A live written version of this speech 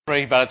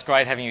But it's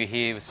great having you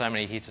here with so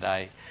many here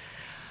today.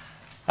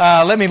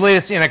 Let me lead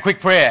us in a quick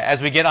prayer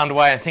as we get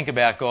underway and think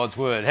about God's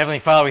Word. Heavenly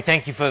Father, we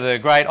thank you for the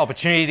great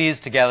opportunity it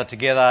is to gather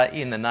together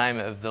in the name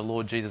of the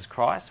Lord Jesus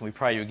Christ. And we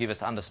pray you give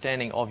us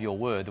understanding of your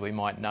Word that we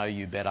might know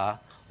you better,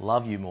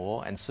 love you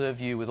more, and serve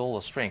you with all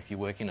the strength you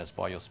work in us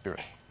by your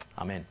Spirit.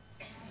 Amen.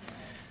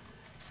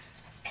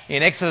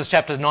 In Exodus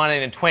chapters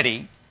 19 and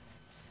 20,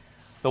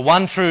 the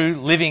one true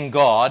living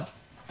God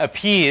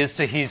appears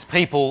to his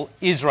people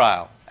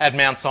Israel at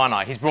Mount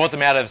Sinai. He's brought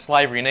them out of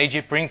slavery in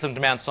Egypt, brings them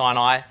to Mount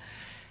Sinai,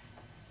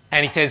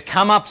 and he says,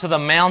 come up to the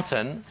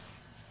mountain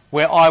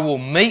where I will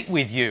meet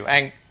with you.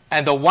 And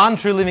the one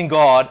true living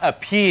God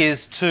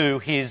appears to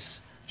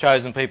his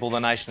chosen people, the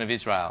nation of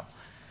Israel.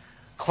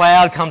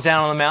 Cloud comes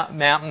down on the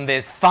mountain,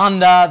 there's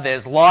thunder,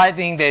 there's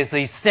lightning, there's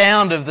the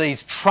sound of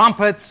these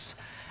trumpets,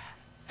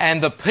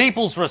 and the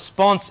people's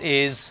response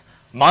is,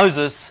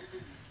 Moses,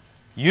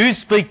 you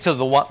speak to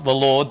the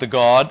Lord, the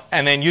God,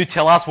 and then you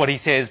tell us what he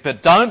says,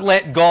 but don't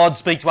let God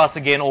speak to us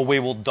again or we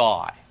will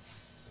die.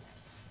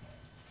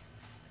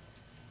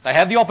 They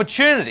have the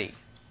opportunity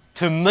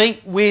to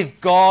meet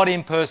with God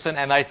in person,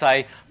 and they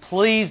say,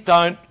 please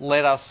don't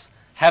let us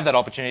have that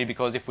opportunity,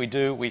 because if we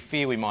do, we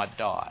fear we might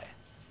die.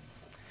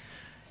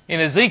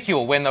 In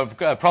Ezekiel, when the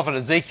prophet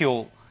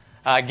Ezekiel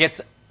gets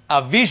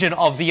a vision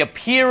of the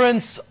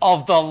appearance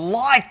of the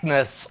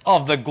likeness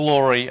of the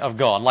glory of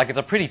God, like it's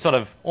a pretty sort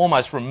of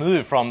almost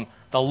removed from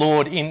the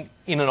Lord in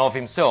and of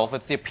himself.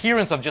 It's the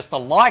appearance of just the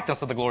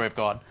likeness of the glory of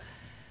God.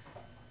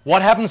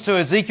 What happens to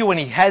Ezekiel when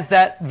he has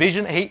that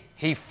vision?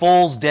 He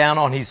falls down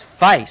on his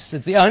face.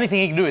 It's the only thing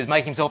he can do is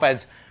make himself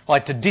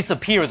to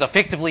disappear as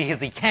effectively as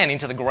he can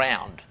into the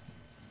ground.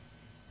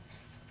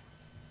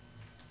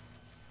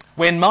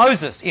 When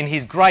Moses, in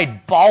his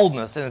great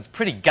boldness, and it's a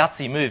pretty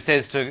gutsy move,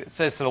 says to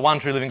the one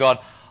true living God,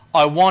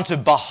 I want to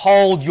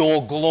behold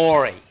your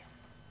glory.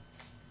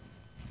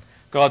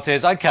 God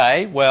says,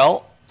 okay,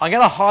 well, I'm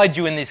going to hide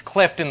you in this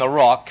cleft in the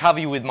rock, cover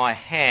you with my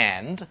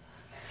hand,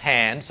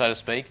 so to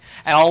speak,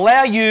 and I'll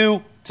allow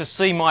you to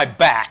see my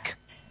back,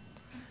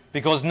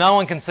 because no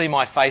one can see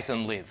my face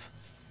and live.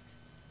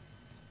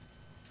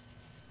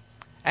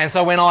 And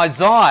so when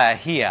Isaiah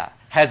here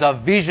has a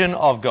vision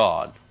of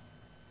God,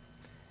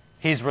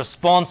 his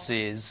response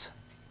is,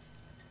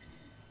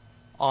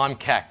 I'm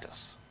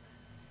cactus.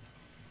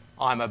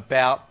 I'm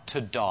about to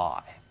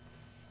die.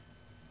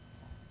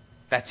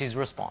 That's his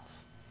response.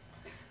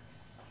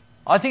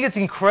 I think it's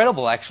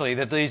incredible, actually,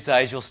 that these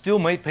days you'll still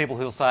meet people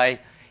who'll say,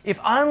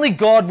 if only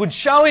God would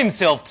show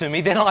himself to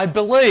me, then I'd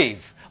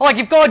believe. Like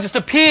if God just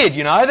appeared,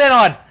 then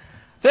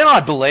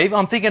I'd believe.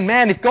 I'm thinking,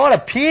 man, if God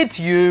appeared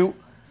to you,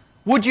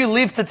 would you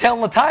live to tell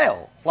the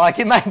tale? Like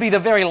it may be the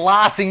very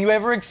last thing you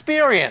ever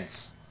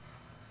experience.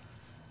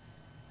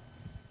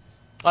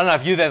 I don't know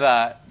if you've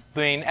ever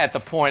been at the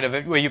point of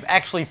it where you've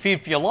actually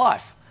feared for your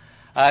life.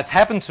 It's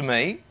happened to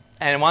me,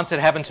 and once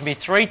it happened to me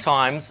 3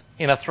 times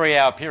in a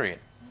 3-hour period,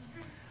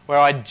 where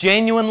I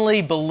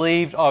genuinely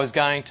believed I was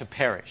going to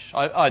perish.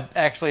 I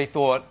actually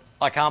thought,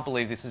 I can't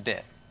believe this is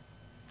death.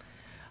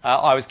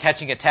 I was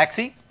catching a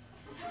taxi.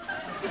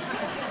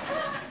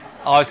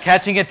 I was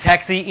catching a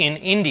taxi in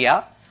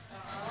India.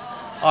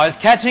 I was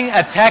catching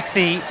a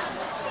taxi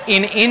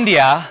in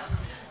India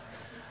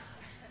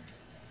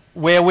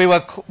where we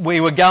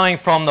were going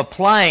from the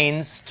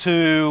plains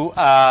to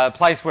a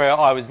place where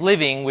I was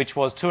living, which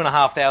was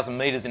 2,500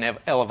 metres in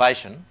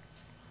elevation.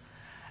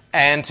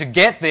 And to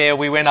get there,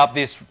 we went up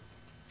this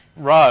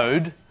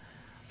road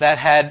that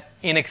had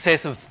in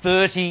excess of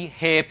 30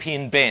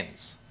 hairpin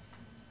bends.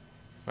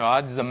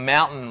 Right? This is a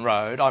mountain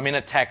road. I'm in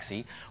a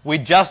taxi.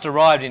 We'd just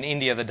arrived in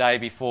India the day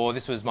before.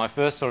 This was my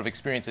first sort of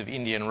experience of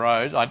Indian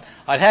road.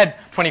 I'd had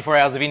 24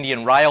 hours of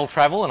Indian rail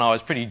travel, and I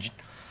was pretty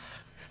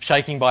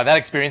shaking by that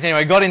experience.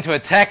 Anyway, got into a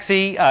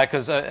taxi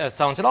because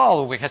someone said,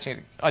 oh, we're catching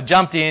it. I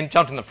jumped in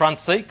the front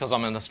seat because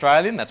I'm an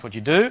Australian, that's what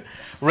you do.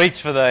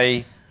 Reached for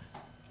the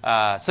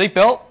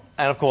seatbelt,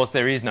 and of course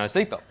there is no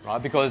seatbelt,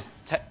 right? Because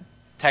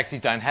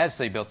taxis don't have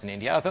seatbelts in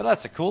India. I thought,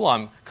 that's cool,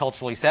 I'm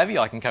culturally savvy,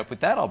 I can cope with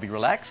that, I'll be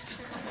relaxed,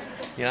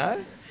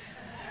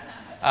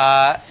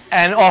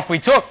 And off we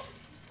took.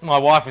 My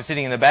wife was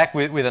sitting in the back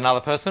with another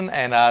person,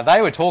 and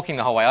they were talking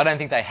the whole way. I don't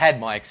think they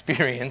had my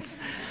experience.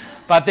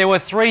 But there were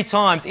 3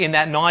 times in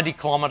that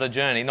 90-kilometre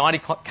journey,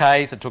 90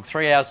 k's, it took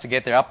 3 hours to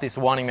get there up this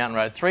winding mountain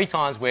road, 3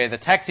 times where the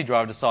taxi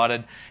driver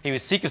decided he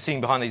was sick of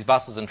sitting behind these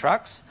buses and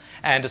trucks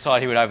and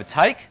decided he would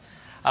overtake.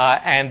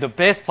 And the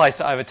best place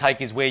to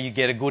overtake is where you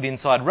get a good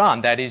inside run.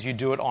 That is, you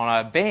do it on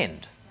a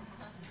bend,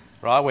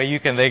 right, where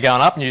they're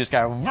going up and you just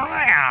go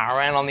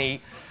around on the...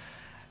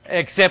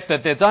 Except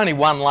that there's only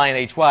 1 lane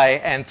each way,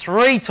 and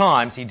 3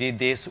 times he did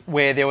this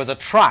where there was a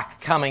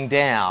truck coming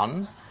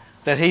down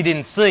that he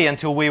didn't see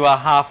until we were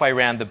halfway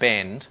round the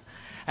bend.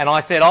 And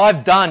I said,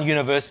 I've done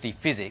university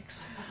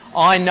physics.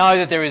 I know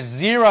that there is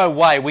 0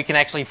 way we can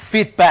actually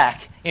fit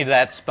back into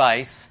that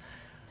space.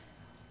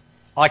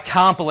 I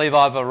can't believe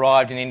I've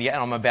arrived in India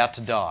and I'm about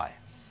to die.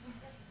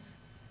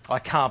 I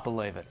can't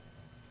believe it.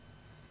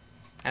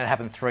 And it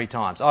happened 3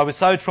 times. I was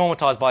so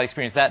traumatised by the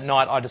experience that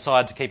night, I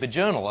decided to keep a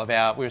journal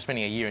about... We were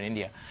spending a year in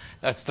India.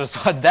 I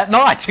decided that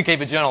night to keep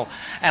a journal.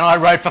 And I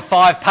wrote for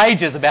 5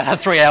 pages about a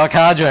 3-hour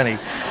car journey.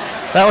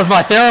 That was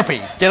my therapy.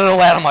 Get it all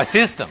out of my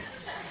system.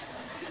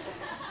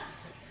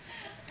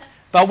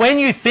 But when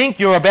you think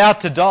you're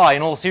about to die,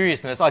 in all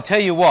seriousness, I tell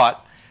you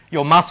what,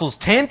 your muscles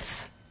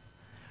tense,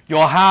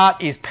 your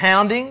heart is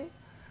pounding,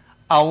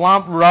 a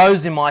lump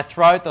rose in my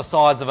throat the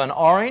size of an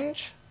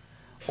orange.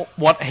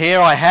 What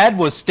hair I had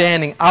was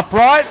standing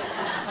upright.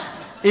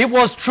 It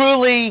was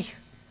truly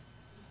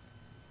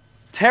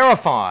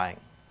terrifying.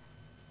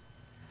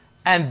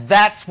 And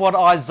that's what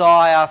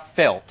Isaiah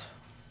felt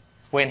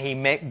when he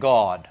met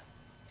God.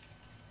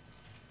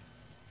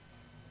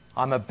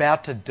 I'm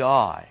about to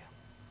die.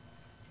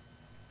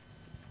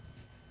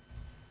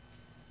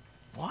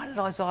 Why did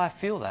Isaiah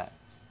feel that?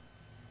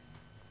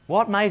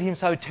 What made him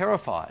so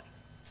terrified?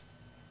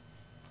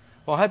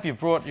 Well, I hope you've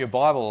brought your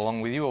Bible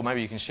along with you, or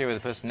maybe you can share with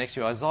the person next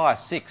to you. Isaiah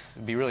 6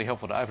 would be really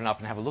helpful to open up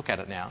and have a look at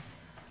it now,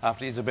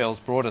 after Isabel's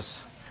brought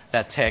us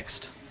that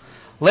text.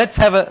 Let's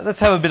have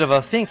a bit of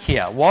a think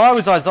here. Why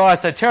was Isaiah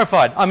so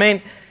terrified? I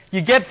mean,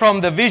 you get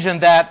from the vision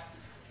that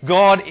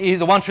God,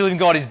 the one true living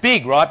God, is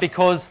big, right?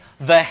 Because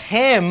the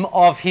hem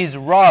of his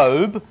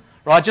robe,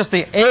 right, just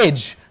the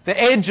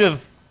edge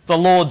of the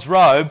Lord's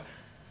robe,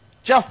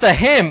 just the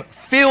hem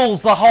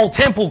fills the whole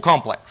temple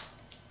complex,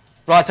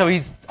 right? So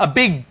he's a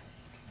big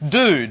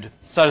dude,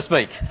 so to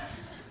speak,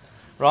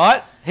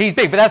 right? He's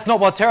big, but that's not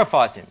what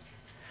terrifies him.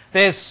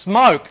 There's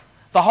smoke.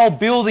 The whole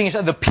building,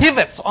 the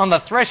pivots on the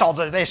thresholds,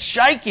 they're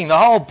shaking, the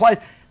whole place.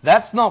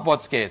 That's not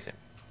what scares him.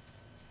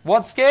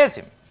 What scares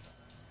him?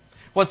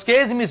 What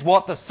scares him is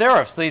what the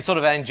seraphs, these sort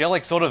of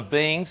angelic sort of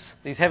beings,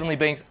 these heavenly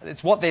beings,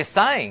 it's what they're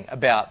saying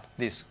about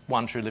this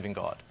one true living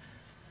God.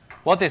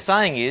 What they're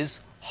saying is,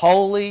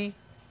 holy,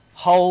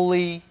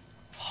 holy,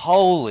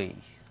 holy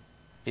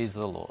is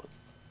the Lord.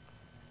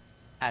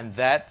 And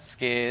that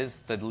scares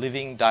the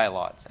living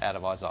daylights out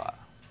of Isaiah.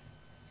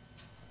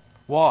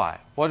 Why?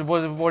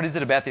 What is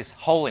it about this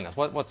holiness?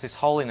 What's this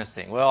holiness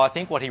thing? Well, I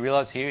think what he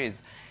realised here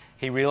is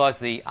he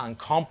realised the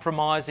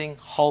uncompromising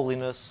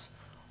holiness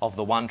of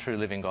the one true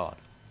living God.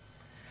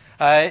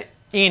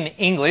 In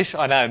English,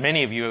 I know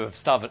many of you have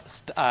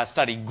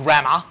studied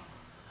grammar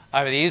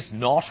over the years.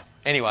 Not.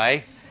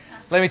 Anyway,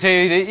 let me tell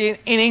you, that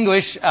in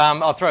English,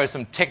 I'll throw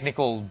some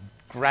technical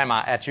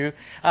grammar at you.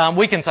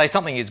 We can say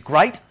something is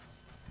great.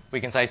 We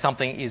can say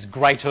something is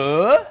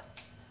greater.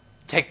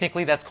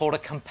 Technically, that's called a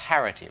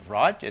comparative,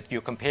 right? If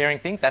you're comparing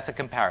things, that's a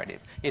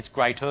comparative. It's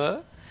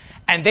greater.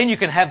 And then you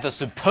can have the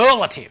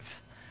superlative,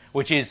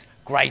 which is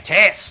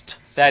greatest.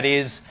 That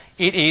is,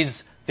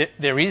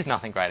 there is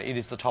nothing greater. It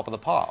is the top of the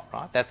pile,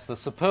 right? That's the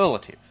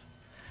superlative.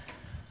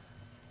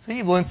 So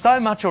you've learned so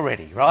much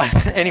already,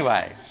 right?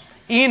 Anyway,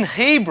 in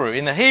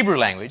the Hebrew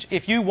language,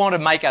 if you want to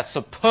make a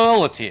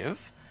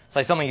superlative,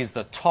 say something is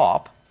the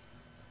top,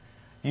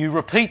 you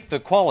repeat the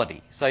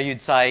quality. So you'd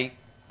say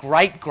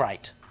great,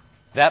 great.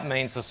 That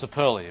means the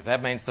superlative.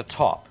 That means the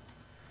top.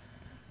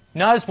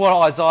 Notice what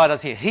Isaiah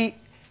does here.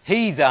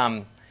 He's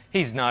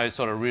no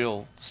sort of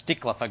real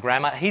stickler for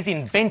grammar. He's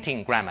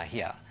inventing grammar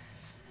here.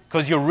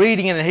 Because you're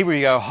reading it in Hebrew,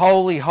 you go,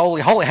 holy,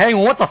 holy, holy. Hang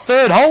on, what's a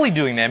third holy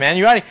doing there,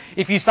 man?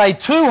 If you say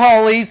 2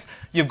 holies,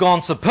 you've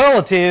gone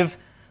superlative.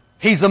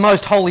 He's the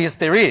most holiest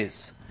there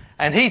is.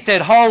 And he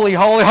said, holy,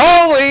 holy,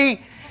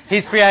 holy.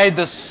 He's created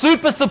the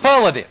super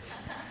superlative.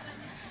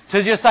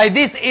 To just say,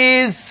 this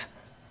is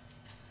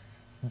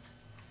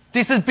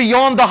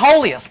beyond the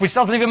holiest, which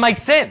doesn't even make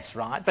sense,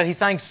 right? But he's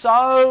saying,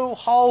 so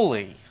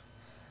holy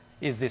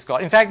is this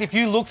God. In fact, if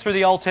you look through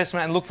the Old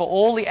Testament and look for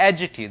all the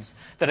adjectives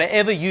that are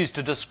ever used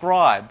to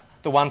describe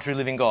the one true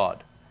living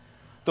God,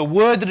 the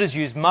word that is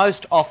used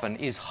most often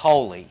is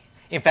holy.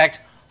 In fact,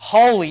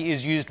 holy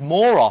is used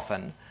more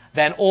often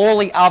than all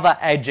the other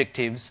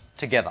adjectives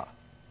together.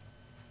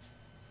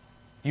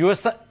 You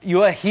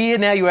are here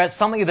now, you are at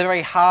something at the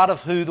very heart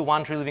of who the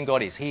one true living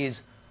God is. He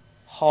is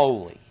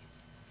holy.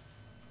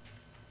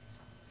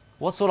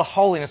 What sort of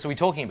holiness are we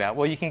talking about?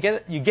 Well, you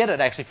get it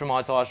actually from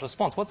Isaiah's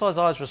response. What's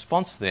Isaiah's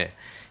response there?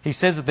 He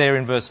says it there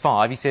in verse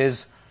 5. He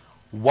says,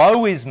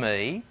 woe is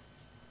me,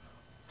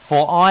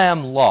 for I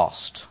am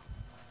lost.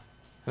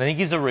 And then he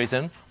gives a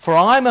reason. For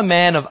I am a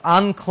man of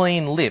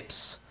unclean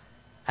lips,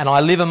 and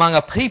I live among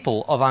a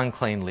people of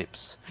unclean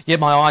lips. Yet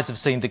my eyes have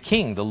seen the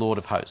King, the Lord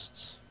of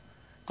hosts.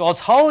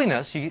 God's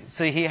holiness, you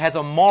see here, has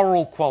a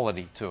moral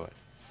quality to it.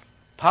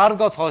 Part of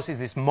God's holiness is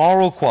this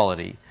moral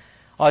quality.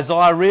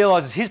 Isaiah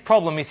realises his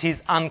problem is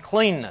his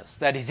uncleanness,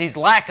 that is his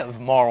lack of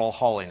moral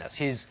holiness.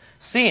 His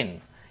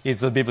sin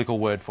is the biblical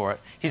word for it.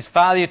 His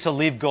failure to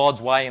live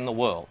God's way in the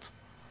world.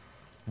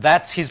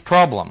 That's his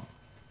problem.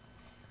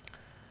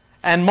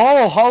 And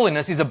moral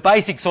holiness is a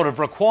basic sort of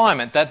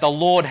requirement that the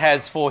Lord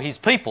has for his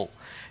people.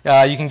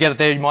 You can get it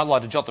there. You might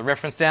like to jot the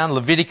reference down.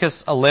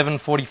 Leviticus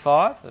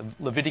 11:45.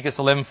 Leviticus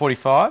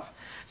 11:45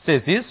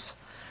 says this.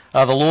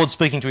 The Lord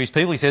speaking to his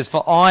people, he says,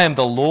 for I am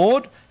the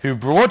Lord who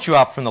brought you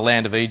up from the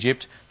land of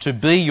Egypt to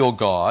be your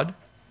God.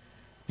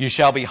 You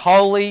shall be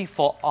holy,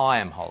 for I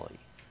am holy.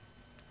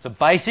 It's a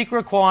basic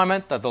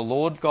requirement that the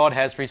Lord God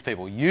has for his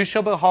people. You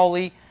shall be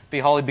holy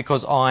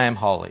because I am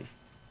holy.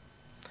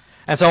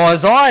 And so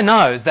Isaiah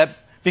knows that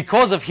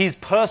because of his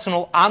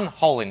personal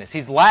unholiness,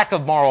 his lack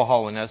of moral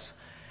holiness,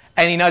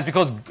 and he knows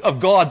because of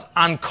God's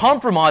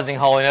uncompromising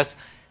holiness,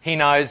 he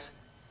knows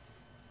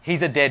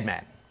he's a dead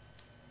man.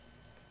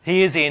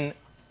 He is in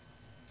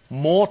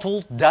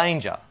mortal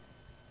danger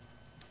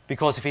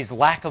because of his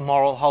lack of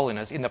moral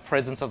holiness in the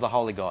presence of the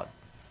holy God.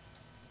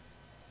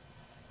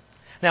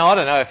 Now, I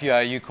don't know if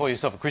you call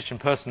yourself a Christian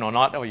person or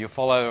not, or you're a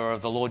follower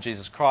of the Lord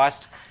Jesus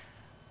Christ,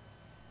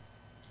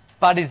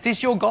 but is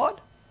this your God?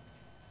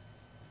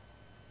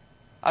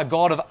 A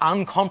God of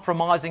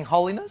uncompromising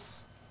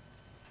holiness?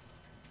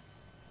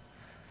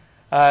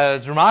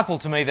 It's remarkable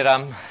to me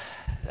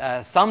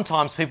that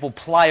sometimes people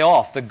play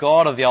off the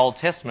God of the Old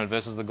Testament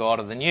versus the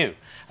God of the New.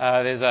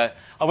 I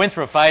went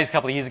through a phase a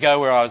couple of years ago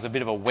where I was a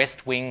bit of a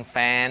West Wing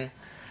fan.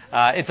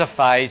 It's a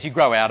phase, you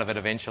grow out of it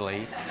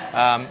eventually.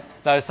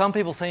 Though some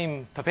people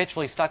seem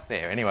perpetually stuck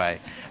there. Anyway,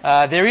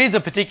 there is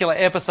a particular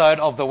episode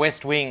of The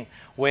West Wing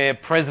where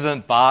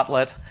President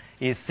Bartlet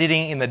is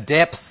sitting in the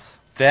depths,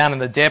 down in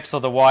the depths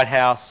of the White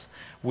House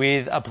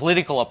with a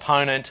political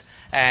opponent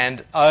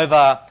and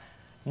over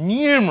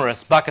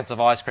numerous buckets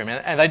of ice cream.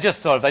 And they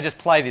just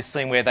play this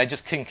scene where they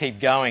just can keep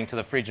going to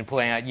the fridge and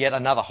pulling out yet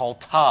another whole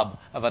tub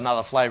of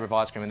another flavour of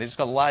ice cream. And they've just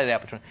got to lay it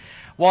out between.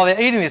 While they're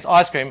eating this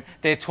ice cream,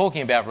 they're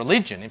talking about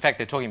religion. In fact,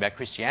 they're talking about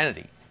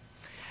Christianity.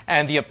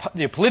 And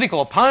the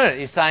political opponent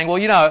is saying, well,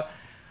 you know,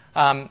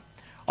 I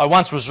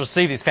once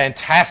received this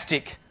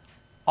fantastic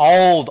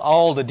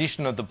old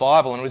edition of the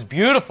Bible, and it was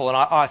beautiful, and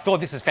I thought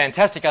this is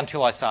fantastic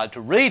until I started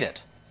to read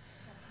it.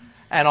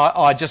 And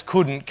I just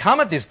couldn't come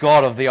at this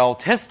God of the Old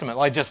Testament.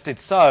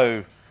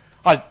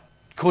 I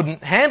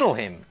couldn't handle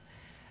him.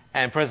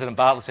 And President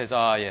Bartlet says,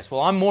 oh yes,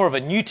 well, I'm more of a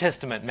New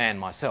Testament man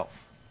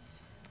myself.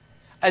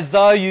 As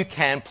though you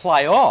can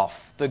play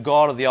off the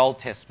God of the Old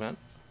Testament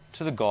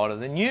to the God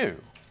of the New.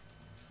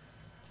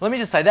 Let me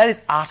just say, that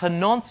is utter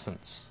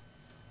nonsense.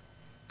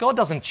 God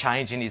doesn't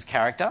change in his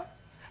character.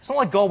 It's not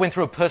like God went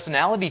through a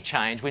personality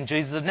change when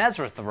Jesus of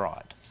Nazareth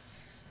arrived.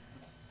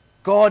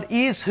 God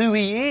is who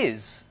he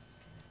is,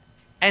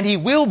 and he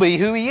will be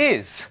who he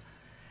is.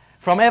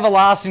 From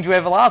everlasting to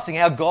everlasting,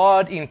 our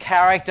God in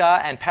character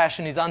and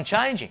passion is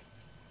unchanging.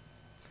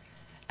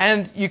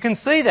 And you can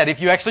see that if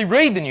you actually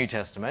read the New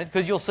Testament,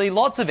 because you'll see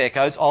lots of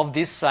echoes of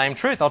this same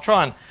truth. I'll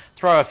try and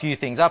throw a few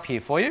things up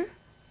here for you.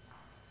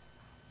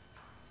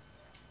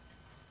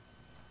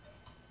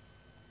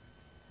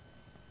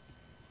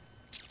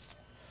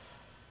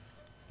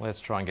 Let's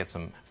try and get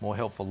some more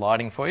helpful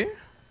lighting for you.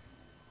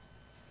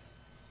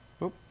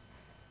 Oop.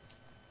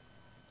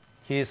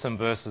 Here's some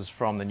verses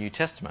from the New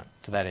Testament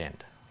to that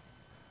end.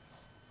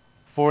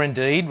 For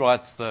indeed,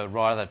 writes the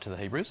writer to the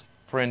Hebrews,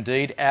 for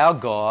indeed our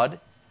God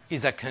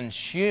is a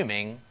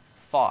consuming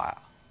fire.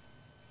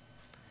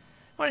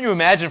 Why don't you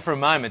imagine for a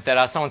moment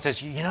that someone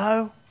says, you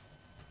know,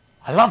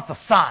 I love the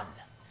sun.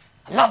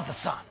 I love the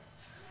sun.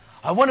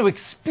 I want to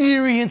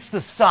experience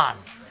the sun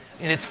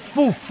in its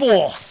full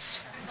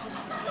force.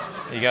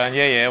 You're going,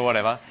 yeah,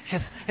 whatever. He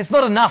says, it's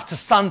not enough to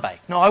sunbake.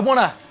 No, I want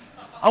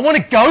to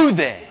go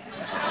there.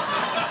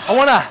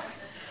 I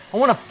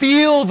want to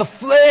feel the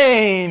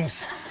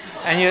flames.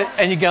 And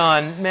you're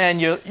going, man,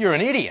 you're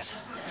an idiot.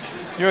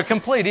 You're a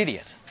complete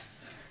idiot.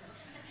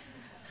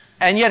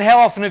 And yet, how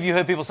often have you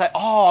heard people say,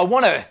 oh, I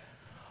want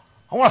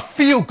to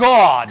feel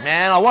God,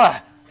 man. I want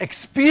to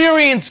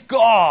experience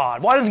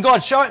God. Why doesn't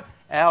God show it?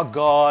 Our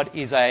God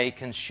is a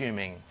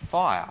consuming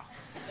fire.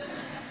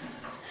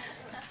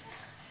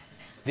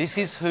 This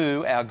is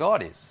who our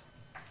God is.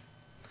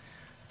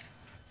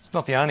 It's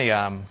not the only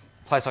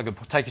place I could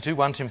take you to.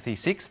 1 Timothy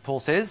 6, Paul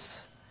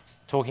says,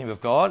 talking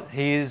of God,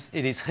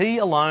 it is he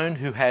alone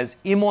who has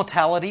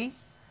immortality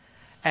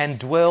and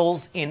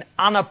dwells in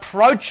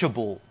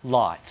unapproachable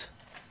light,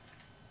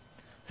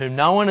 whom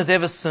no one has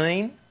ever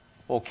seen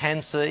or can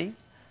see.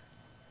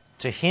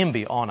 To him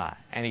be honour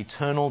and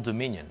eternal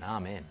dominion.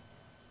 Amen.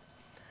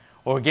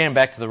 Or again,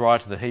 back to the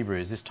writer to the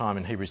Hebrews, this time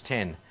in Hebrews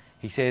 10,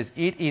 he says,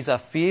 it is a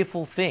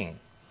fearful thing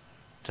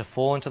to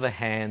fall into the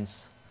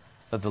hands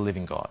of the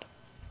living God.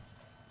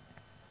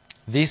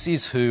 This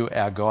is who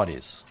our God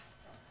is.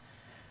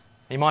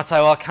 You might say,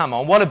 well, come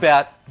on, what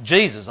about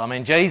Jesus? I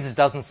mean, Jesus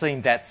doesn't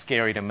seem that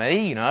scary to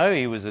me, you know.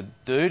 He was a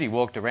dude, he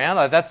walked around.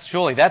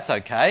 Surely that's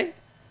okay.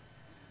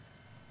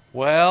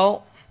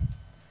 Well,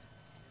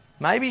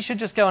 maybe you should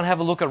just go and have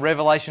a look at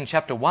Revelation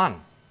chapter 1.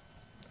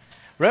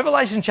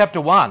 Revelation chapter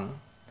 1,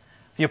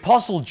 the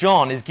Apostle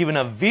John is given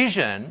a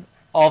vision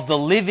of the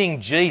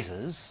living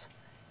Jesus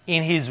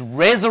in his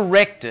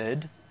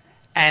resurrected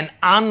and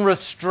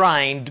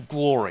unrestrained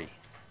glory.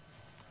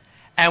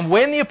 And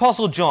when the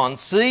Apostle John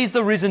sees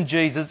the risen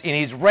Jesus in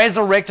his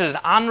resurrected and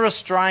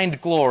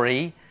unrestrained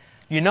glory,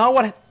 you know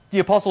what the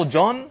Apostle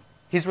John,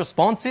 his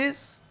response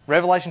is?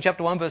 Revelation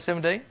chapter 1 verse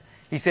 17.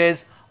 He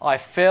says, I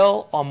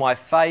fell on my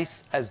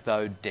face as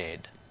though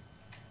dead.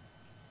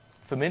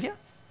 Familiar?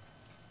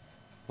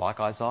 Like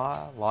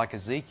Isaiah, like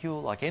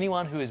Ezekiel, like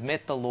anyone who has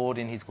met the Lord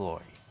in his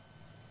glory.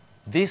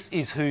 This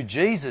is who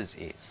Jesus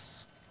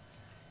is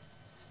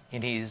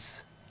in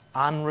his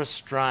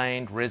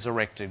unrestrained,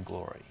 resurrected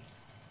glory.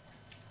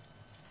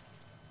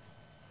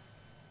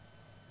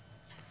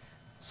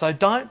 So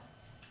don't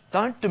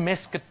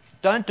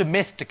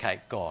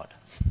domesticate God.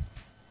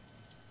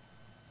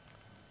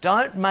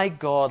 Don't make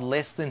God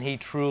less than he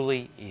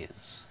truly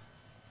is.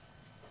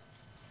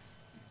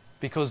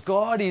 Because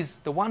God is,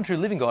 the one true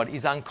living God,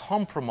 is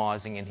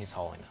uncompromising in his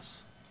holiness.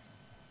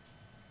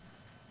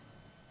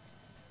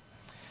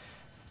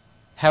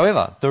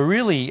 However, the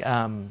really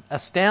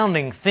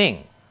astounding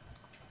thing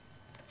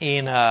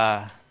in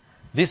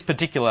this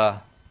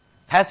particular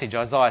passage,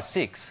 Isaiah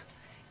 6,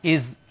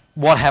 is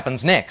what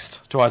happens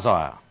next to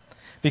Isaiah.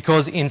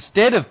 Because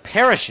instead of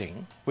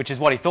perishing, which is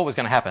what he thought was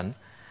going to happen,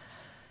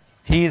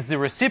 he is the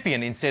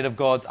recipient instead of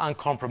God's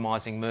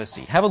uncompromising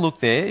mercy. Have a look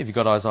there, if you've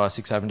got Isaiah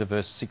 6 open, to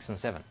verse 6 and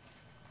 7.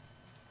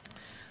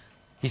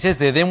 He says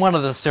there, "Then one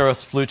of the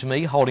seraphs flew to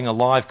me, holding a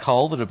live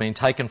coal that had been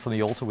taken from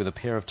the altar with a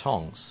pair of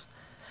tongs."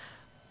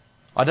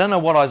 I don't know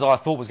what Isaiah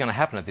thought was going to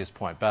happen at this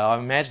point, but I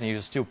imagine he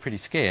was still pretty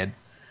scared.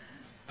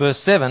 Verse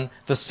 7,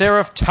 "The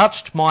seraph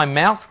touched my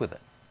mouth with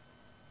it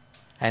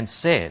and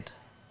said,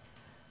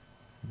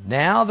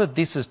 'Now that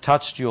this has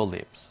touched your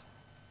lips,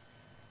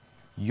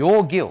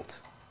 your guilt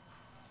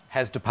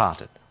has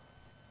departed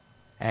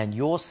and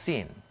your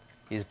sin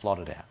is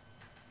blotted out.'"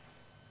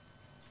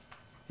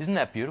 Isn't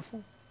that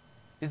beautiful?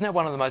 Isn't that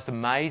one of the most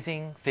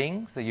amazing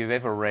things that you've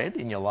ever read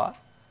in your life?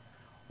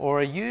 Or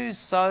are you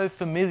so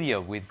familiar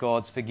with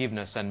God's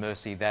forgiveness and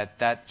mercy that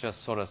that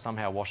just sort of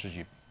somehow washes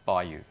you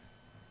by you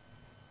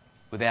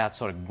without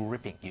sort of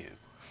gripping you?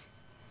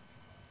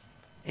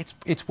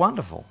 It's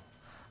wonderful.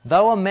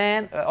 Though a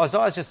man,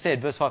 Isaiah just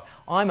said, verse 5,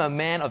 "I'm a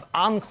man of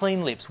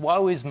unclean lips,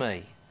 woe is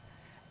me."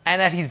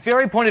 And at his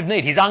very point of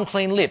need, his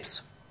unclean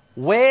lips,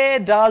 where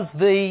does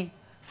the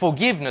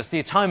forgiveness, the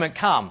atonement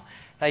come?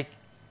 They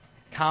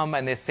come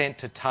and they're sent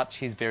to touch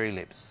his very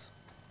lips.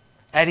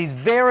 At his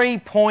very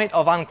point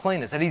of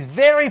uncleanness, at his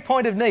very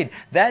point of need,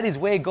 that is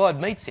where God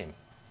meets him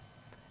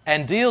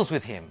and deals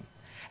with him.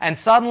 And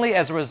suddenly,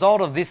 as a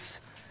result of this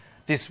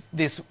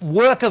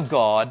work of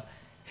God,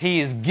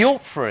 he is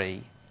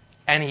guilt-free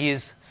and he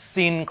is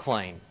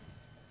sin-clean.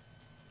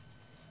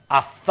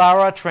 A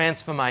thorough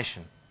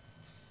transformation.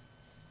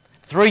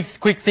 Three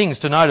quick things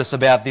to notice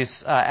about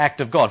this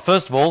act of God.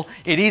 First of all,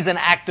 it is an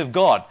act of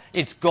God.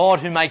 It's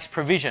God who makes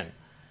provision.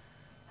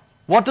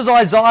 What does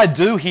Isaiah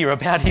do here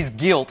about his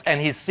guilt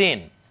and his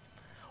sin?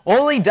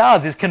 All he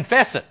does is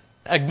confess it,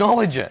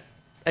 acknowledge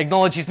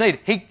his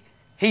need.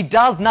 He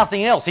does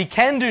nothing else. He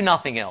can do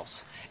nothing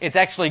else. It's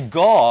actually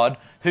God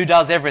who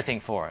does everything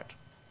for it.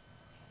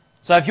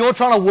 So if you're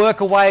trying to work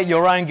away at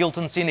your own guilt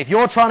and sin, if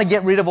you're trying to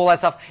get rid of all that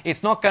stuff,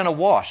 it's not going to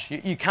wash.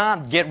 You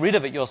can't get rid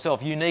of it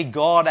yourself. You need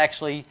God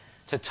actually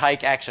to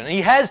take action. And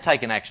he has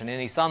taken action in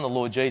his Son, the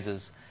Lord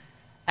Jesus.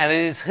 And it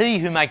is he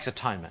who makes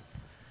atonement.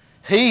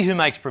 He who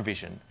makes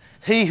provision.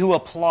 He who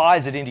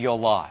applies it into your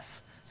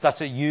life such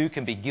that you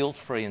can be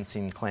guilt-free and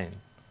sin-clean.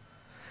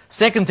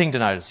 Second thing to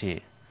notice here,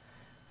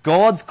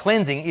 God's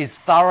cleansing is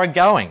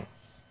thoroughgoing.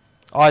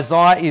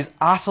 Isaiah is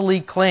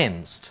utterly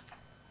cleansed.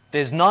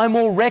 There's no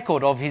more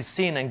record of his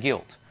sin and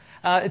guilt.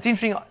 It's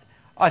interesting,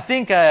 I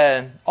think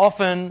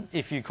often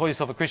if you call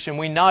yourself a Christian,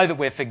 we know that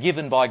we're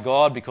forgiven by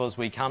God because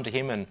we come to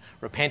him in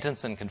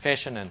repentance and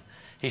confession and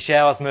he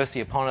showers mercy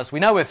upon us.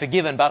 We know we're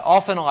forgiven, but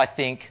often I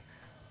think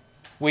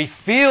we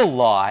feel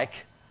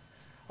like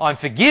I'm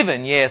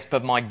forgiven, yes,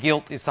 but my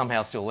guilt is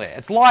somehow still there.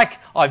 It's like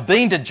I've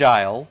been to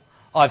jail,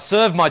 I've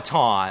served my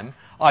time,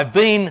 I've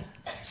been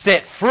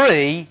set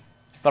free,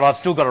 but I've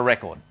still got a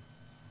record.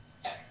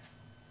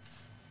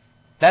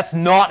 That's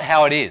not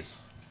how it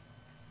is.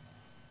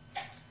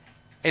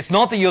 It's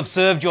not that you've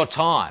served your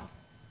time.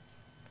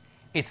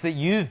 It's that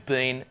you've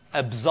been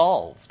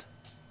absolved.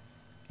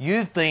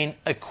 You've been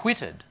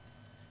acquitted.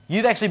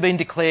 You've actually been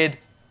declared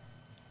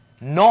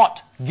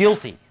not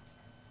guilty.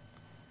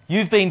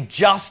 You've been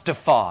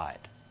justified.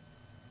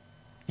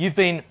 You've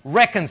been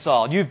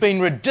reconciled. You've been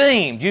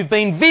redeemed. You've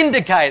been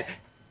vindicated.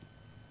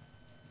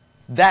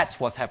 That's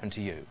what's happened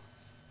to you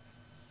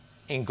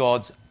in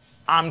God's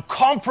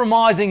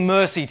uncompromising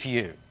mercy to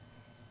you.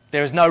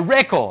 There is no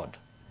record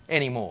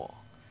anymore.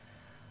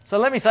 So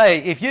let me say,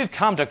 if you've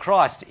come to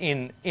Christ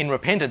in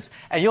repentance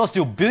and you're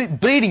still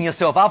beating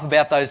yourself up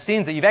about those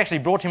sins that you've actually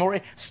brought to him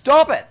already,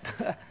 stop it.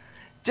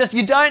 Just,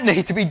 you don't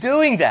need to be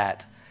doing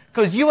that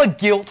because you are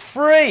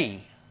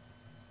guilt-free.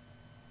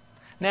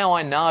 Now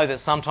I know that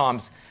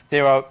sometimes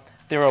there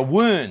are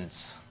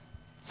wounds.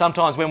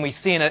 Sometimes when we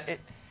sin,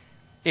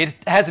 it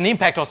has an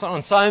impact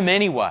on so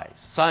many ways,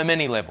 so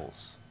many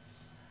levels.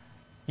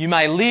 You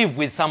may live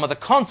with some of the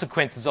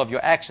consequences of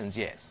your actions,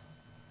 yes.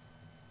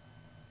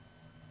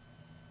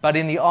 But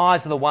in the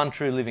eyes of the one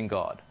true living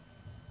God,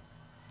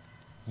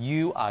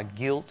 you are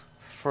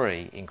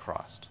guilt-free in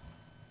Christ.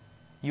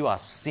 You are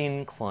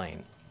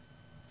sin-clean.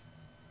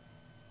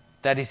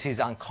 That is his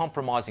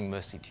uncompromising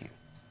mercy to you.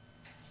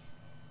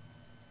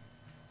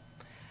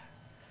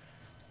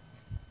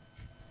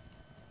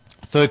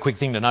 Third quick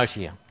thing to note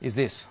here is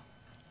this.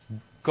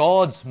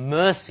 God's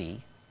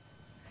mercy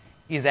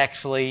is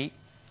actually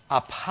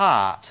a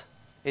part,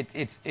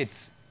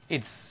 it's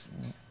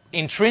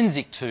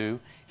intrinsic to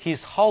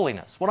His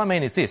holiness. What I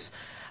mean is this.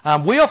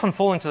 We often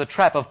fall into the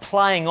trap of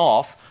playing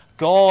off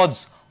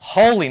God's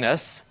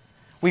holiness.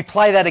 We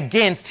play that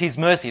against His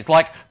mercy. It's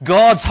like,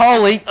 God's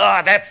holy,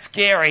 that's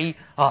scary.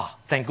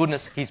 Thank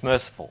goodness He's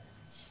merciful.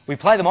 We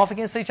play them off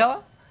against each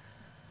other.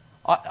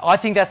 I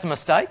think that's a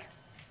mistake.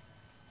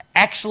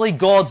 Actually,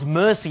 God's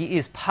mercy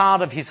is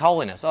part of His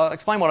holiness. I'll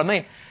explain what I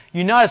mean.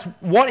 You notice,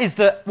 what is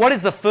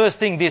the first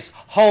thing this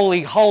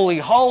holy, holy,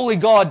 holy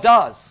God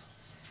does?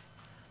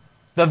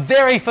 The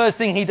very first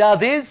thing He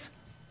does is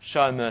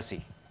show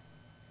mercy.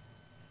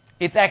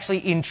 It's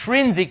actually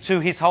intrinsic to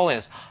His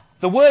holiness.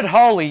 The word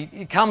holy,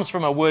 it comes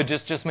from a word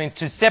just means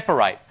to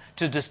separate,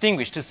 to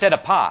distinguish, to set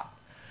apart.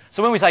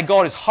 So when we say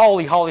God is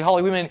holy, holy,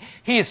 holy, we mean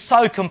He is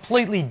so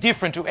completely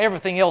different to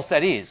everything else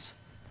that is.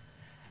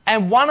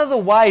 And one of the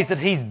ways that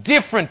He's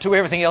different to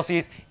everything else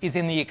is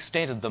in the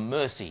extent of the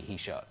mercy He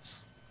shows.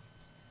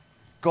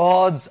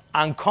 God's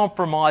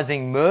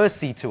uncompromising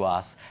mercy to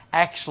us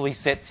actually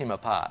sets Him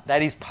apart.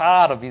 That is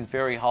part of His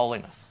very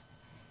holiness.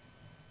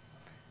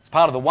 It's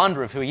part of the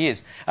wonder of who He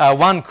is.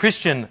 One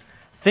Christian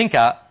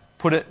thinker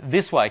put it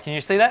this way. Can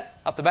you see that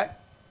up the back?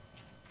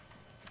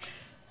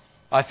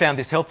 I found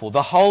this helpful.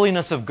 The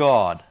holiness of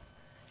God,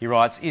 he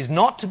writes, is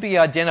not to be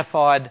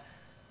identified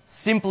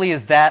simply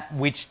as that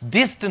which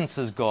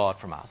distances God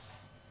from us.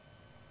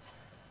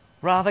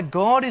 Rather,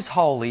 God is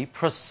holy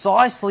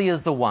precisely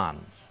as the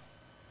one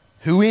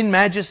who in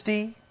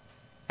majesty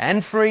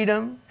and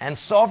freedom and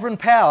sovereign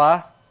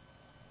power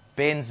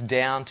bends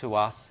down to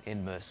us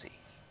in mercy.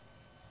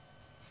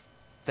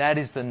 That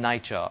is the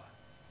nature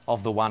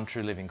of the one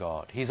true living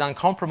God. He's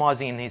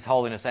uncompromising in His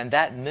holiness, and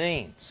that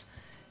means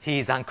He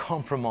is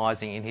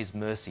uncompromising in His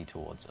mercy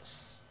towards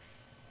us.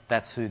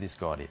 That's who this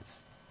God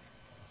is.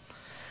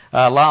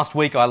 Last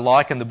week I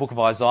likened the book of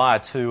Isaiah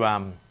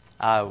to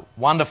a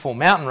wonderful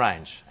mountain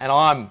range, and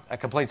I'm a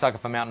complete sucker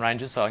for mountain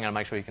ranges, so I'm going to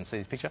make sure you can see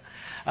this picture.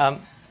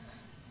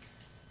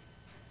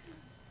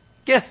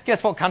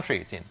 Guess what country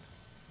it's in?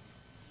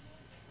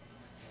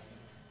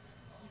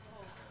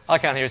 I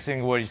can't hear a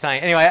single word you're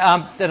saying. Anyway,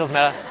 that doesn't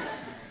matter.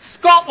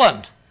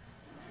 Scotland!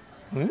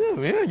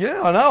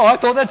 Yeah, I know. I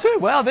thought that too.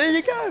 Well, there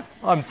you go.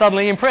 I'm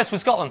suddenly impressed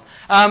with Scotland.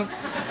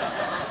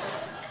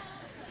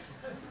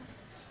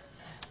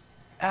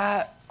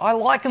 I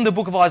liken the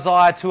book of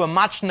Isaiah to a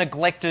much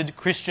neglected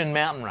Christian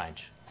mountain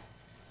range.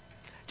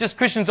 Just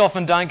Christians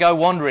often don't go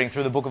wandering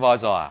through the book of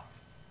Isaiah,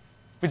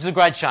 which is a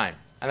great shame,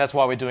 and that's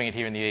why we're doing it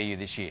here in the EU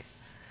this year.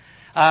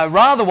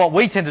 Rather, what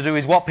we tend to do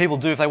is what people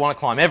do if they want to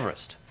climb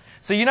Everest.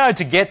 So you know,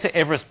 to get to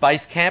Everest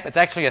Base Camp, it's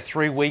actually a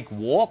 3-week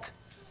walk.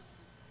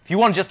 If you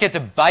want to just get to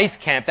base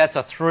camp, that's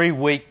a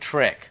 3-week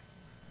trek.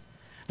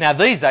 Now,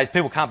 these days,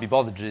 people can't be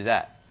bothered to do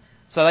that.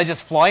 So they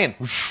just fly in.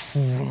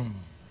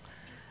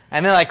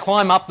 And then they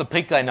climb up the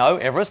peak they know,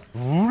 Everest,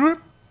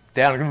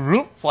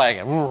 down, fly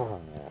again.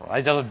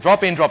 They just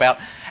drop in, drop out.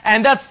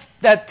 And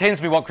that tends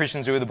to be what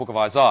Christians do with the book of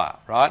Isaiah,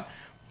 right?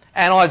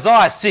 And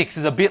Isaiah 6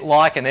 is a bit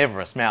like an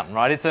Everest mountain,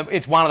 right?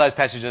 It's one of those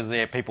passages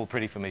that people are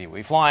pretty familiar with.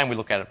 We fly in, we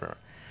look at it.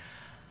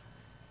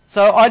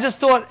 So I just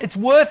thought it's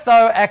worth,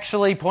 though,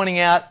 actually pointing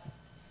out,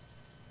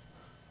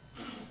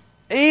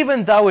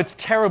 even though it's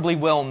terribly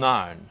well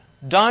known,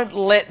 don't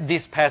let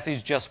this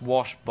passage just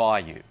wash by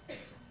you.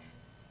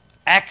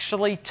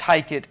 Actually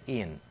take it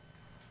in.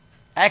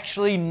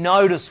 Actually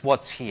notice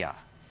what's here.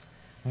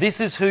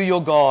 This is who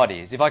your God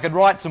is. If I could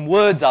write some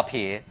words up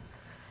here,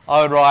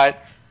 I would write,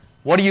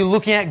 what are you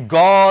looking at?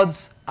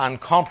 God's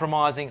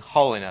uncompromising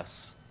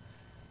holiness,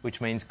 which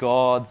means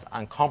God's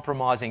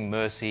uncompromising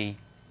mercy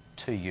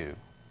to you.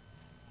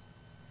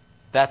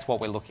 That's what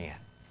we're looking at.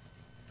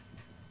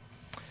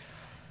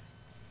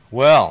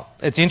 Well,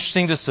 it's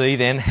interesting to see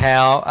then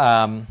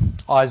how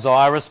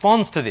Isaiah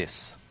responds to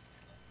this.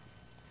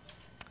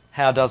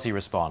 How does he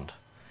respond?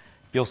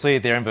 You'll see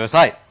it there in verse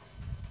 8.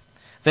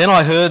 Then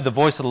I heard the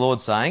voice of the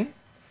Lord saying,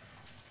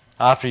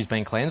 after he's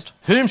been cleansed,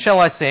 whom shall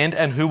I send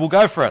and who will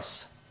go for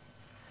us?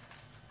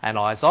 And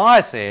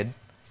Isaiah said,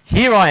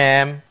 here I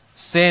am,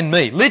 send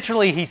me.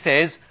 Literally he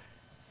says,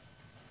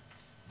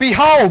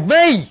 behold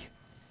me!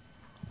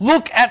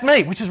 Look at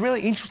me! Which is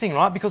really interesting,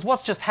 right? Because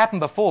what's just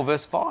happened before,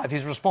 verse 5,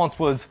 his response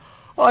was,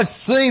 I've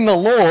seen the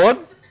Lord,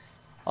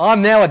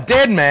 I'm now a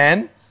dead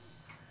man.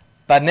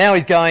 But now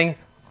he's going,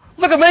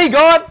 look at me,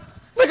 God!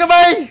 Look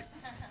at me!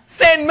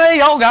 Send me,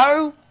 I'll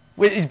go!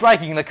 He's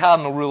breaking the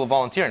cardinal rule of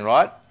volunteering,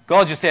 right?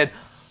 God just said,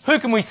 who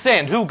can we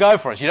send? Who'll go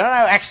for us? You don't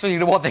know actually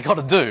what they've got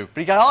to do.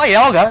 But you go, oh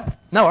yeah, I'll go.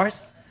 No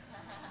worries.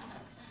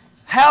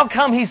 How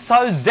come he's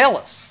so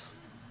zealous?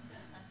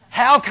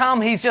 How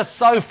come he's just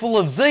so full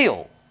of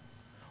zeal?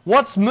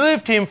 What's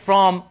moved him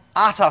from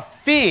utter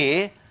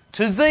fear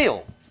to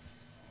zeal?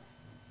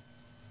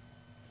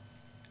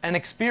 An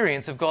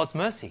experience of God's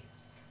mercy.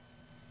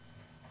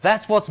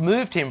 That's what's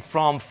moved him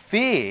from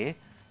fear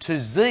to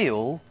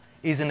zeal,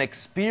 is an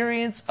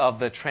experience of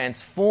the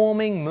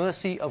transforming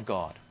mercy of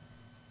God.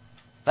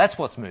 That's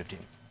what's moved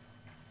him.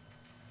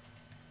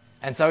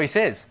 And so he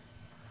says,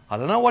 I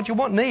don't know what you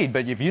need,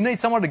 but if you need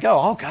someone to go,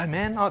 I'll go,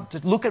 man.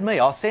 Just look at me.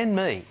 I'll send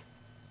me.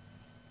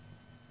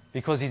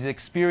 Because he's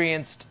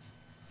experienced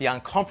the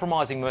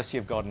uncompromising mercy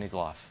of God in his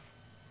life.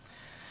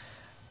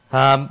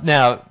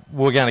 Now,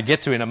 we're going to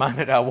get to in a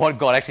moment what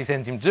God actually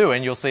sends him to do,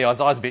 and you'll see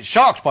Isaiah's a bit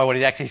shocked by what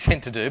he's actually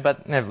sent to do,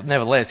 but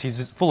nevertheless,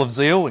 he's full of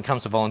zeal when it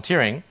comes to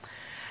volunteering.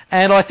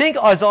 And I think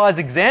Isaiah's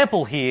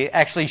example here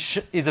actually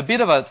is a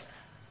bit of a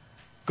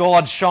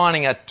God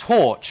shining a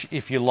torch,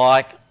 if you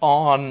like,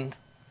 on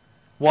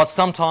what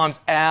sometimes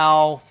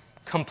our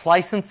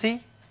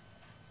complacency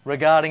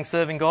regarding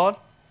serving God.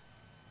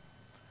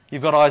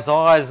 You've got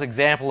Isaiah's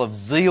example of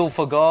zeal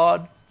for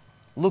God.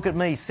 Look at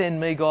me, send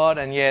me, God,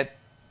 and yet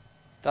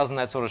doesn't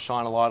that sort of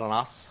shine a light on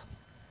us?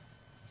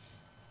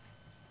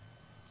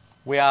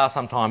 We are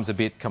sometimes a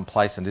bit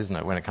complacent, isn't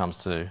it, when it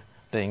comes to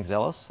being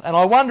zealous? And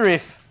I wonder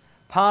if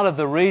part of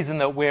the reason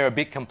that we're a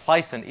bit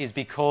complacent is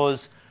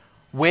because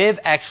we've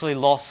actually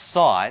lost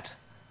sight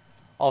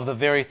of the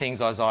very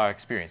things Isaiah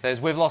experienced. That is,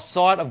 we've lost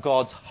sight of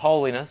God's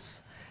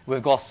holiness,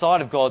 we've lost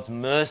sight of God's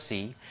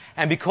mercy,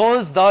 and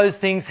because those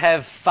things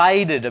have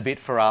faded a bit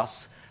for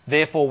us,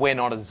 therefore we're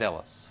not as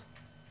zealous.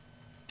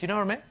 Do you know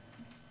what I mean?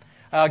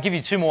 I'll give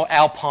you two more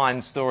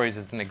Alpine stories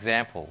as an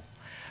example.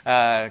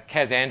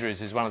 Kaz Andrews,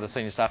 who's one of the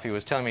senior staff here,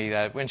 was telling me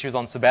that when she was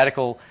on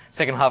sabbatical,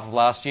 second half of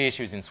last year,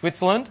 she was in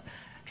Switzerland,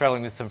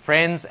 travelling with some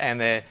friends, and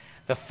the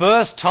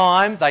first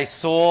time they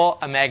saw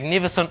a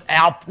magnificent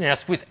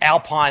Swiss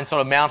Alpine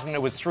sort of mountain,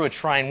 it was through a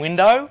train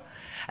window.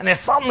 And they're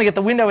suddenly at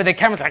the window with their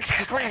cameras like,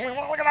 look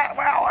at that,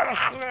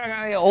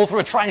 wow, all through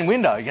a train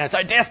window,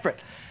 so desperate.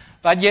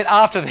 But yet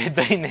after they'd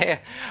been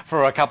there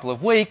for a couple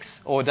of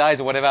weeks or days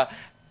or whatever,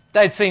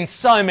 they'd seen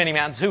so many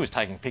mountains. Who was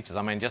taking pictures?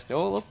 I mean, just,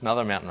 oh, look,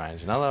 another mountain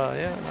range,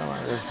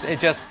 it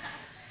just,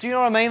 do you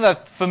know what I mean? The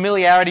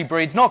familiarity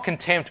breeds not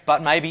contempt,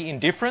 but maybe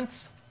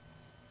indifference.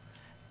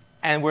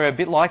 And we're a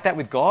bit like that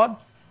with God.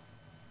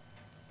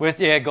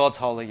 God's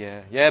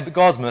holy, but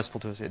God's merciful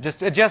to us.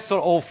 It just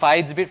sort of all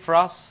fades a bit for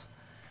us,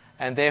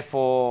 and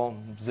therefore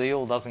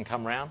zeal doesn't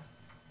come round,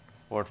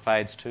 or it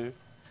fades too.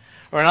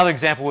 Or another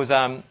example was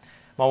my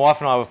wife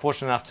and I were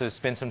fortunate enough to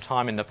spend some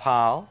time in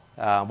Nepal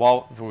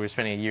while we were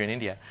spending a year in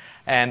India.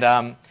 And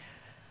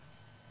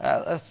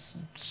a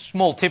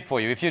small tip for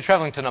you, if you're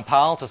travelling to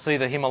Nepal to see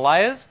the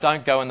Himalayas,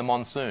 don't go in the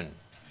monsoon.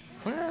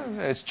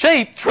 It's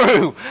cheap,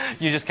 true,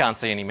 you just can't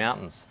see any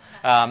mountains.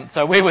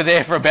 So we were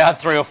there for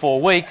about 3 or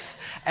 4 weeks,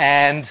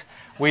 and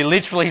we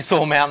literally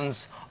saw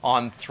mountains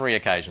on 3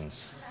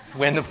 occasions.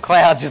 When the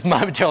clouds just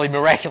momentarily,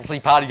 miraculously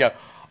parted, you go,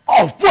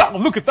 oh, wow,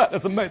 look at that,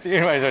 that's amazing.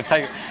 Anyway,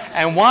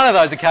 and one of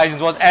those occasions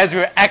was as we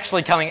were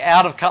actually coming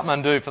out of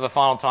Kathmandu for the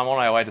final time on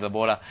our way to the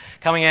border,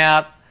 coming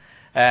up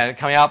out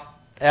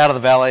of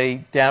the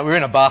valley, down, we were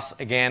in a bus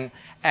again,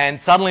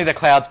 and suddenly the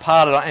clouds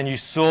parted, and you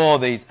saw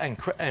these, and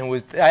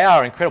they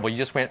are incredible. You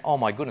just went, oh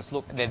my goodness,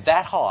 look, they're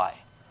that high.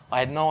 I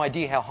had no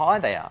idea how high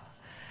they are.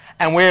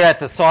 And we're at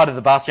the side of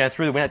the bus,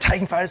 through the window,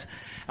 taking photos.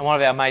 And one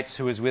of our mates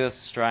who was with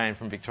us, Australian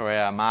from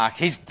Victoria, Mark,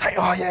 he's great,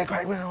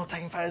 we're all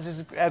taking photos, this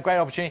is a great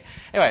opportunity.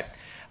 Anyway,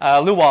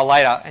 a little while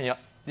later, and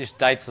this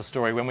dates the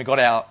story, when we got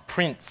our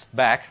prints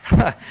back,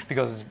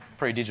 because it's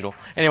pre-digital.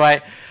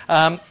 Anyway,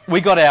 we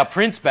got our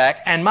prints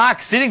back, and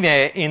Mark's sitting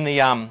there in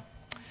the,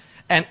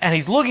 and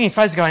he's looking at his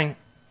face going,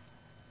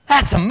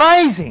 that's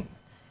amazing.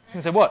 I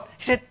said, what?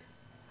 He said,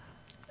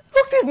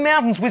 look, there's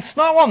mountains with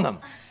snow on them.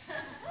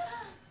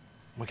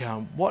 We're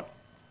going, what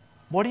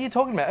are you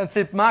talking about? And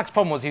so Mark's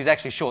problem was he was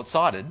actually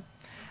short-sighted,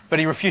 but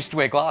he refused to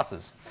wear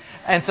glasses.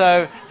 And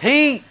so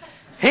he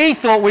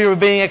thought we were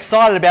being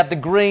excited about the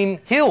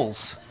green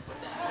hills.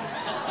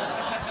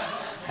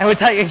 And we're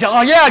taking,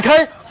 oh yeah,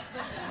 okay.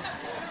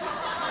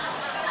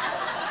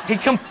 He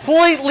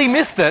completely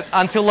missed it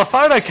until the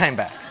photo came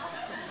back.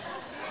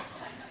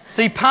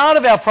 See, part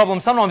of our problem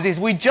sometimes is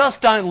we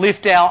just don't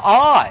lift our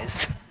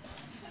eyes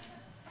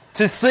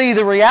to see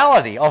the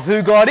reality of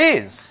who God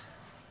is.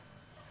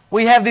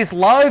 We have this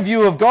low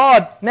view of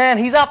God. Man,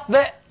 he's up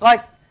there,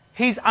 like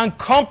he's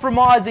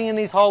uncompromising in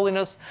his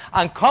holiness,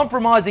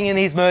 uncompromising in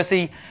his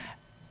mercy.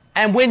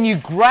 And when you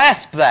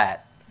grasp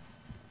that,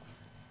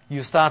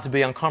 you start to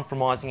be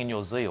uncompromising in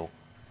your zeal.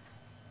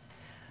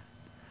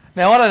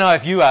 Now, I don't know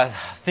if you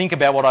think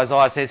about what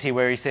Isaiah says here,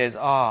 where he says,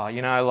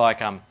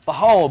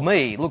 behold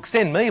me, look,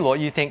 send me,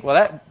 Lord. You think,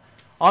 well,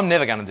 I'm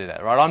never going to do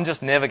that, right? I'm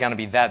just never going to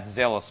be that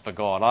zealous for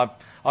God. I've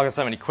got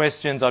so many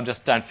questions, I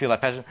just don't feel that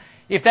passion.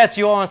 If that's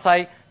you, I want to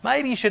say,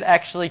 maybe you should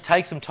actually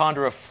take some time to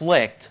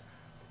reflect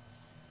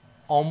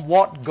on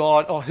what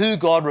God, or who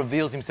God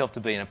reveals himself to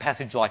be in a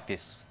passage like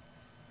this.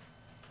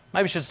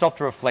 Maybe you should stop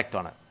to reflect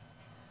on it.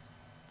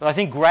 But I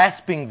think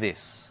grasping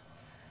this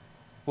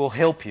will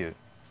help you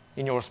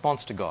in your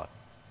response to God.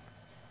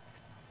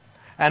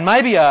 And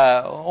maybe,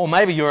 or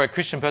maybe you're a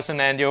Christian person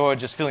and you're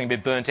just feeling a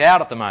bit burnt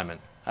out at the moment.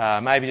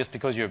 Maybe just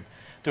because you're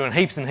doing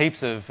heaps and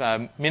heaps of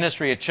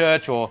ministry at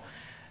church, or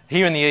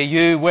here in the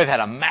EU, we've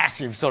had a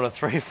massive sort of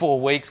 3 or 4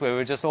 weeks where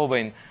we've just all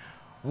been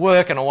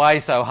working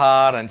away so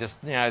hard, and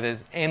just,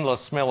 there's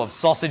endless smell of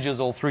sausages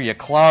all through your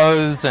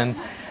clothes, and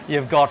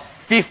you've got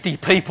 50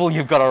 people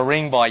you've got to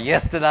ring by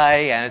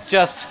yesterday, and it's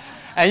just,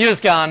 and you're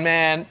just going,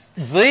 man,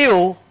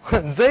 zeal,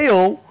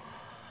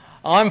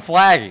 I'm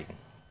flagging.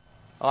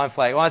 I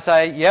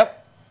say,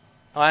 yep,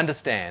 I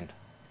understand.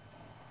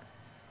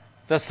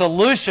 The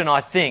solution,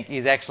 I think,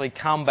 is actually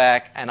come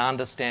back and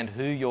understand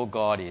who your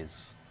God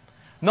is.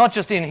 Not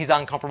just in his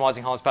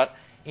uncompromising holiness, but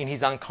in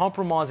his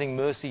uncompromising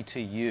mercy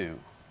to you.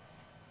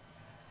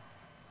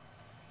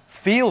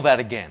 Feel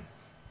that again.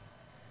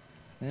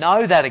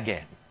 Know that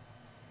again.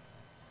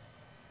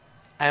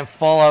 And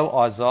follow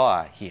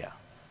Isaiah here.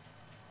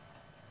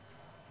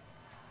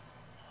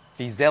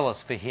 Be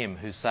zealous for him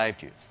who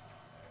saved you.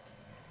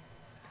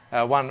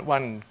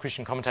 One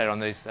Christian commentator on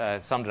these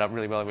summed it up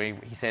really well.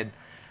 He said,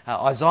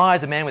 Isaiah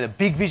is a man with a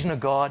big vision of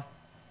God,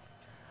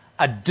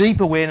 a deep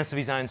awareness of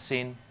his own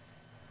sin,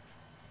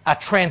 a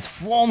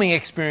transforming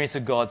experience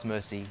of God's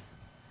mercy,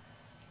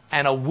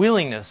 and a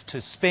willingness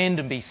to spend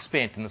and be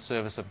spent in the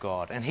service of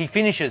God. And he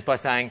finishes by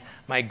saying,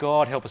 may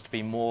God help us to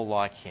be more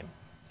like him.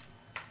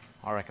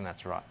 I reckon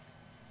that's right.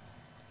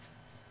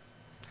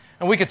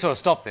 And we could sort of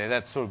stop there.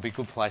 That'd sort of be a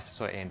good place to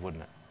sort of end,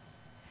 wouldn't it?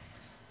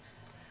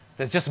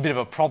 There's just a bit of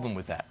a problem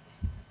with that.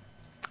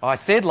 I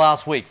said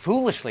last week,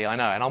 foolishly, I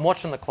know, and I'm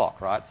watching the clock,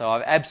 right? So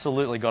I've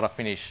absolutely got to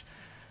finish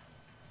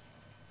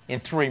in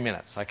 3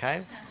 minutes,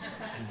 okay?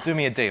 Do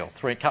me a deal.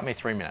 Cut me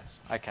 3 minutes.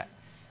 Okay.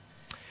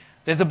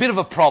 There's a bit of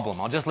a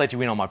problem. I'll just let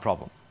you in on my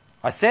problem.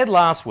 I said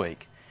last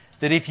week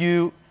that if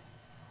you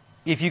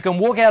can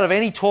walk out of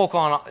any talk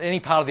on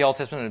any part of the Old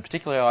Testament, and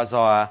particularly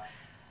Isaiah,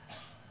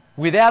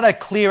 without a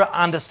clear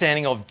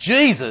understanding of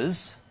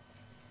Jesus,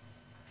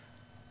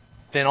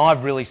 then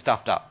I've really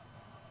stuffed up.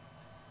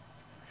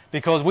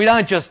 Because we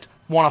don't just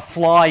want to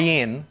fly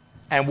in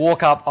and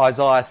walk up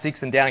Isaiah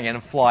 6 and down again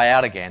and fly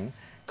out again,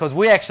 because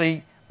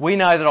we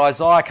know that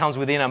Isaiah comes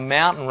within a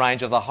mountain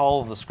range of the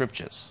whole of the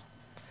Scriptures.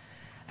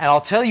 And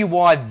I'll tell you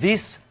why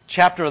this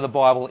chapter of the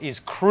Bible is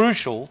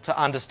crucial to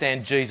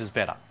understand Jesus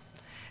better.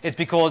 It's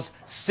because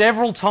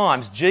several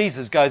times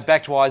Jesus goes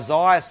back to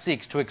Isaiah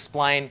 6 to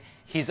explain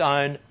his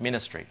own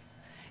ministry.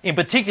 In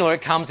particular,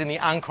 it comes in the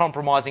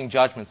uncompromising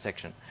judgment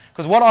section.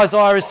 Because what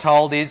Isaiah is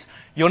told is,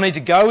 you'll need to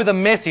go with a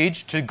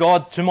message to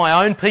God, to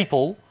my own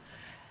people,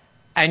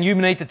 and you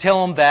need to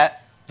tell them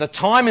that the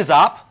time is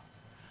up,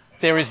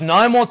 there is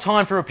no more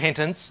time for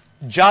repentance,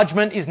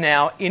 judgment is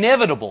now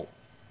inevitable.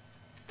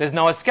 There's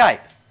no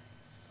escape.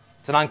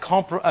 It's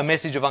a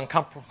message of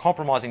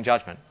uncompromising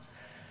judgment.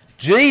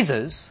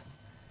 Jesus,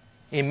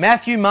 in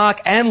Matthew,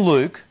 Mark and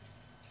Luke,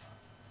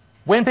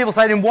 when people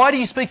say to him, why do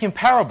you speak in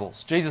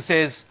parables? Jesus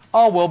says,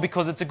 oh, well,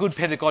 because it's a good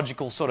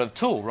pedagogical sort of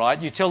tool, right?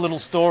 You tell little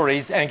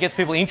stories and it gets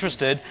people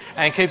interested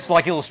and keeps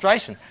like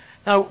illustration.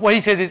 No, what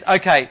he says is,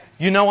 okay,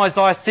 you know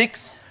Isaiah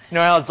 6? You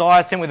know how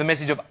Isaiah sent with a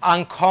message of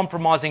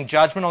uncompromising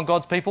judgment on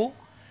God's people?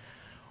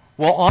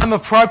 Well, I'm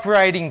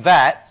appropriating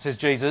that, says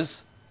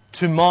Jesus,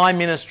 to my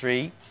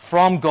ministry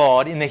from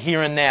God in the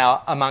here and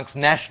now amongst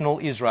national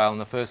Israel in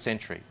the first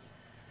century.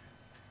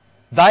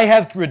 They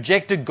have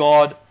rejected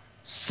God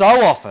so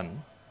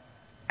often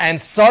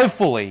and so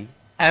fully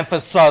and for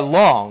so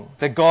long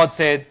that God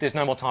said there's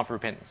no more time for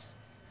repentance.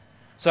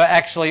 So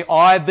actually,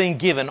 I've been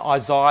given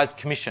Isaiah's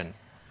commission.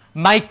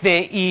 Make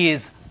their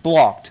ears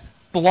blocked,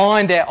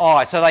 blind their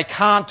eyes so they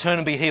can't turn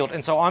and be healed.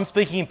 And so I'm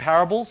speaking in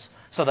parables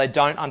so they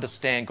don't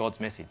understand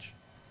God's message.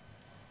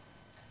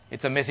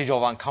 It's a message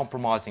of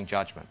uncompromising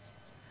judgment.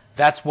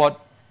 That's what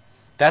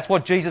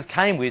Jesus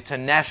came with to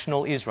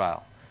national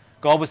Israel.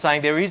 God was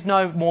saying there is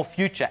no more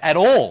future at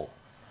all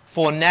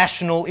for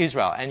national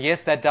Israel. And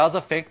yes, that does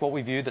affect what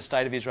we view the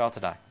state of Israel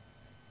today.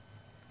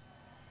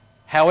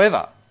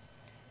 However,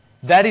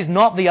 that is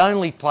not the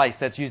only place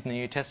that's used in the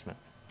New Testament.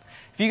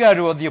 If you go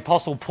to the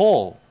Apostle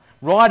Paul,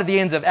 right at the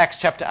ends of Acts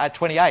chapter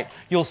 28,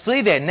 you'll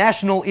see there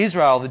national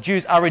Israel, the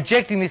Jews, are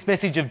rejecting this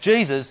message of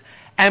Jesus,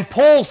 and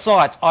Paul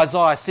cites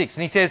Isaiah 6.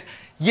 And he says,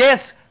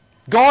 yes,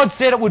 God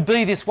said it would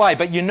be this way,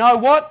 but you know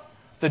what?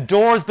 The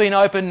door has been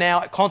opened now,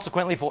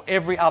 consequently, for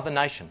every other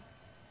nation.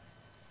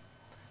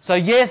 So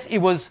yes, it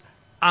was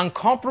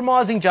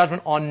uncompromising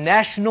judgment on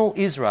national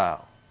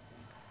Israel.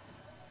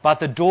 But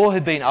the door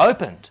had been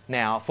opened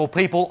now for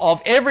people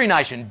of every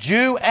nation,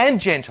 Jew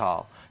and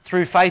Gentile,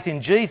 through faith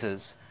in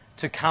Jesus,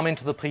 to come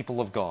into the people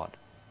of God.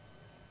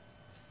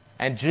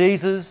 And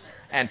Jesus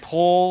and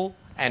Paul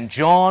and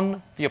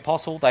John, the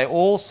apostle, they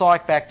all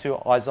cite back to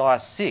Isaiah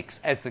 6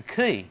 as the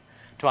key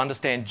to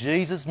understand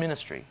Jesus'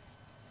 ministry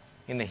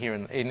in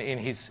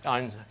his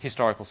own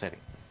historical setting.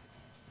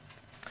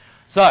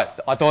 So,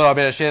 I thought I'd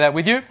better share that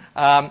with you.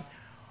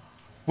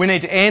 We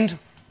need to end.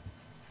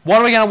 What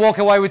are we going to walk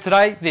away with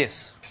today?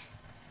 This.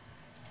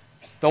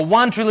 The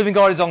one true living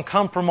God is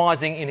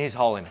uncompromising in his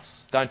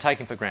holiness. Don't take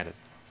him for granted.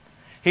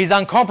 He's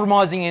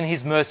uncompromising in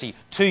his mercy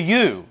to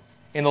you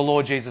in the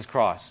Lord Jesus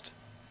Christ.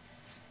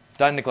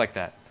 Don't neglect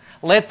that.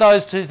 Let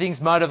those two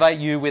things motivate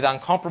you with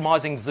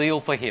uncompromising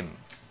zeal for him.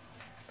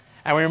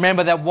 And we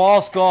remember that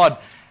whilst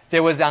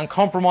there was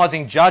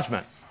uncompromising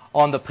judgment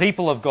on the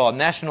people of God,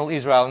 national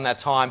Israel in that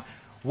time,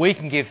 we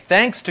can give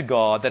thanks to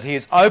God that he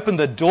has opened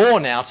the door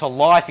now to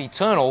life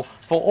eternal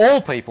for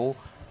all people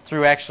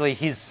through actually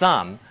his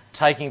Son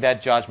taking that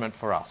judgment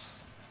for us.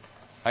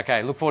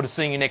 Okay, look forward to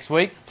seeing you next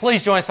week.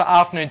 Please join us for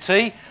afternoon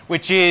tea,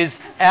 which is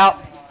out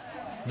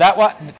that way.